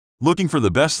Looking for the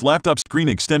best laptop screen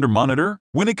extender monitor?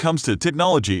 When it comes to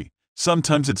technology,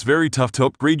 sometimes it's very tough to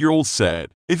upgrade your old set.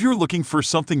 If you're looking for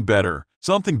something better,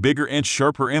 something bigger and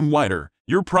sharper and wider,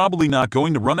 you're probably not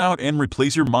going to run out and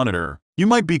replace your monitor. You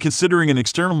might be considering an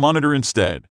external monitor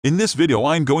instead. In this video,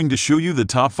 I'm going to show you the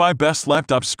top 5 best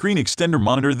laptop screen extender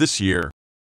monitor this year.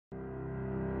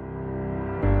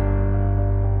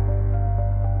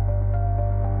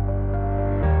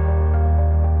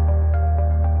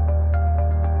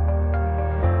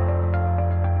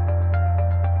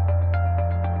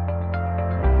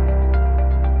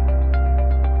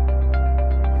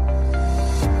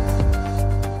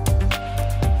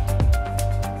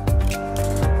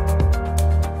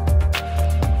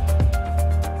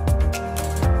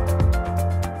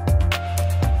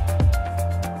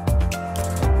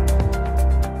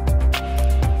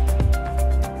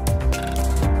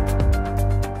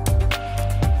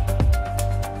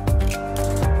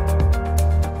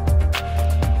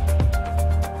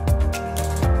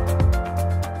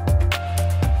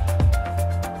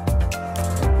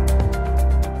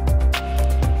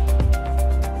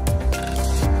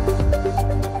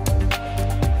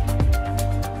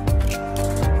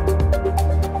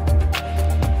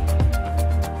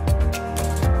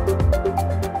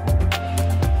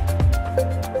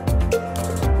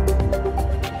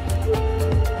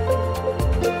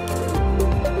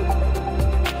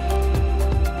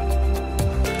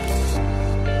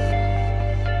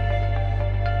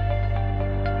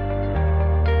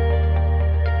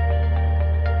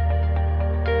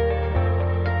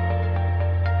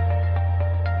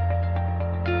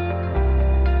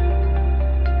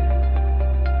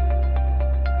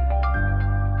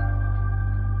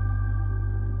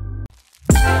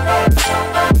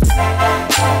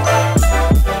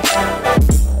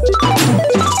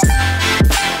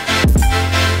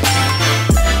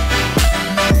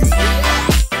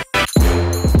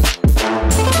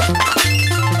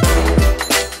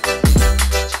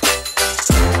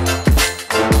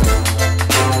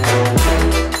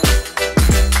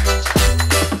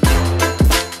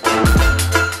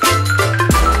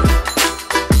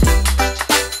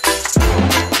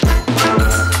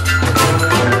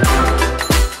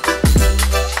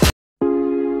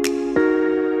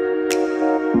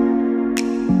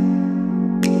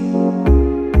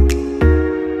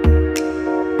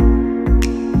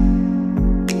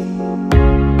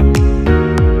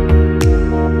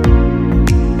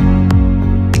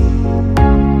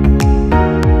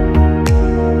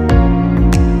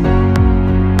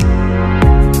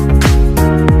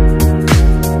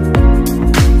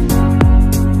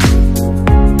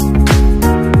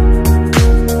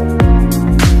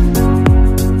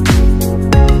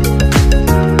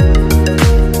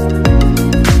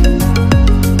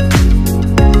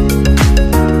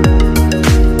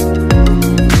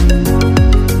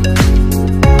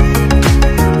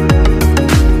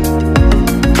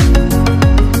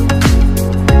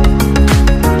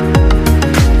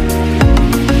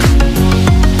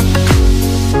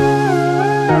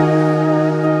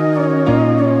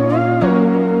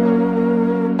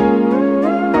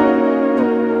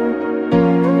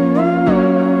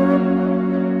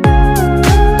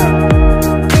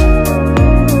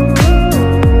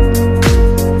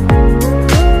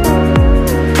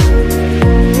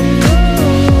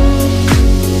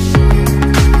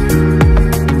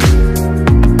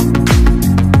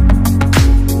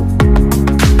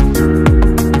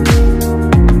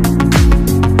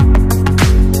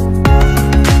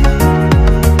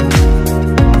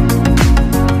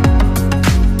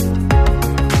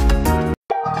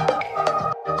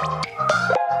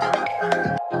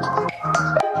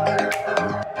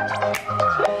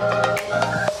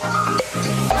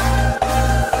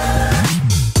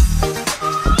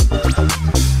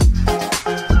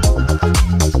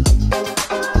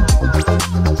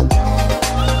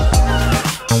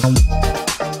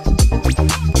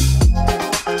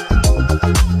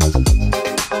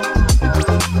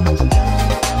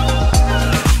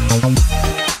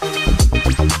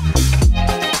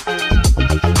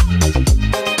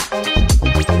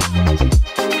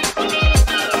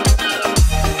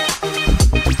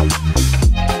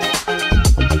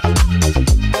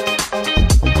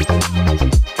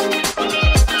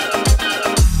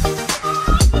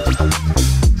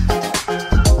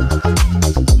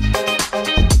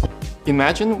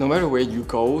 Imagine no matter where you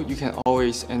go, you can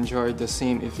always enjoy the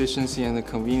same efficiency and the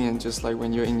convenience just like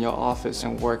when you're in your office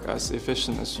and work as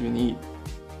efficient as you need.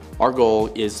 Our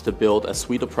goal is to build a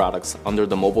suite of products under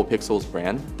the Mobile Pixels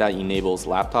brand that enables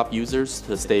laptop users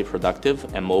to stay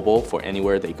productive and mobile for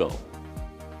anywhere they go.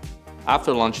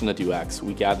 After launching the Duo X,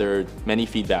 we gathered many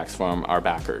feedbacks from our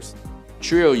backers.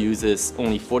 Trio uses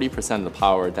only 40% of the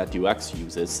power that DueX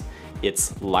uses.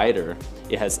 It's lighter,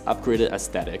 it has upgraded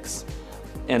aesthetics,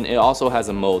 and it also has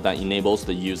a mode that enables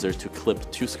the user to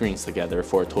clip 2 screens together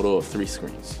for a total of 3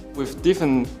 screens. With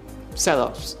different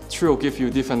setups, Trio gives you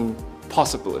different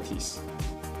possibilities.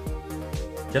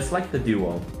 Just like the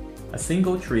Duo, a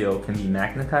single Trio can be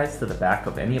magnetized to the back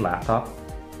of any laptop,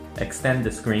 extend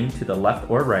the screen to the left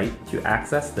or right to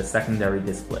access the secondary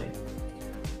display.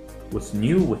 What's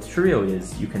new with Trio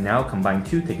is you can now combine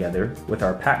 2 together with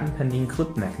our patent-pending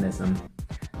clip mechanism.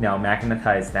 Now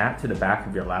magnetize that to the back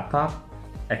of your laptop,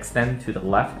 extend to the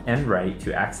left and right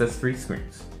to access 3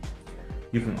 screens.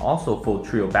 You can also fold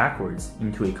Trio backwards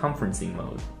into a conferencing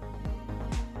mode.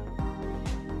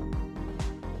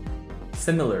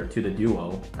 Similar to the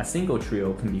Duo, a single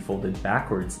Trio can be folded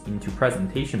backwards into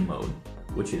presentation mode,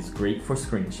 which is great for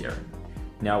screen sharing.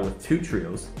 Now with 2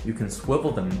 Trios, you can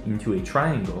swivel them into a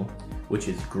triangle, which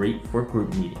is great for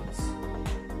group meetings.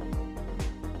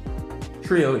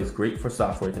 Trio is great for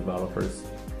software developers.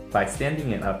 By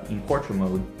standing it up in portrait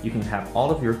mode, you can have all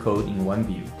of your code in one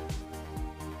view.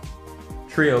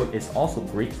 Trio is also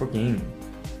great for gaming.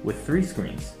 With 3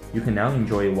 screens, you can now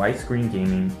enjoy widescreen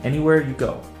gaming anywhere you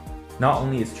go. Not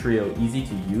only is Trio easy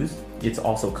to use, it's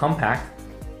also compact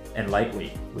and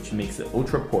lightweight, which makes it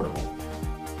ultra portable.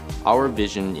 Our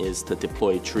vision is to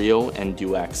deploy Trio and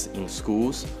DueX in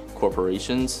schools,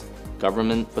 corporations,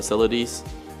 government facilities,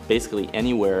 basically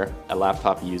anywhere a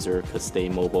laptop user could stay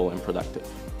mobile and productive.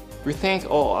 We thank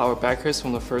all our backers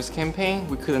from the first campaign.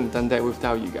 We couldn't have done that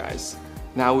without you guys.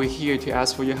 Now we're here to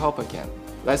ask for your help again.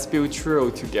 Let's build Trio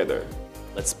together.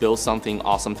 Let's build something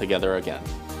awesome together again.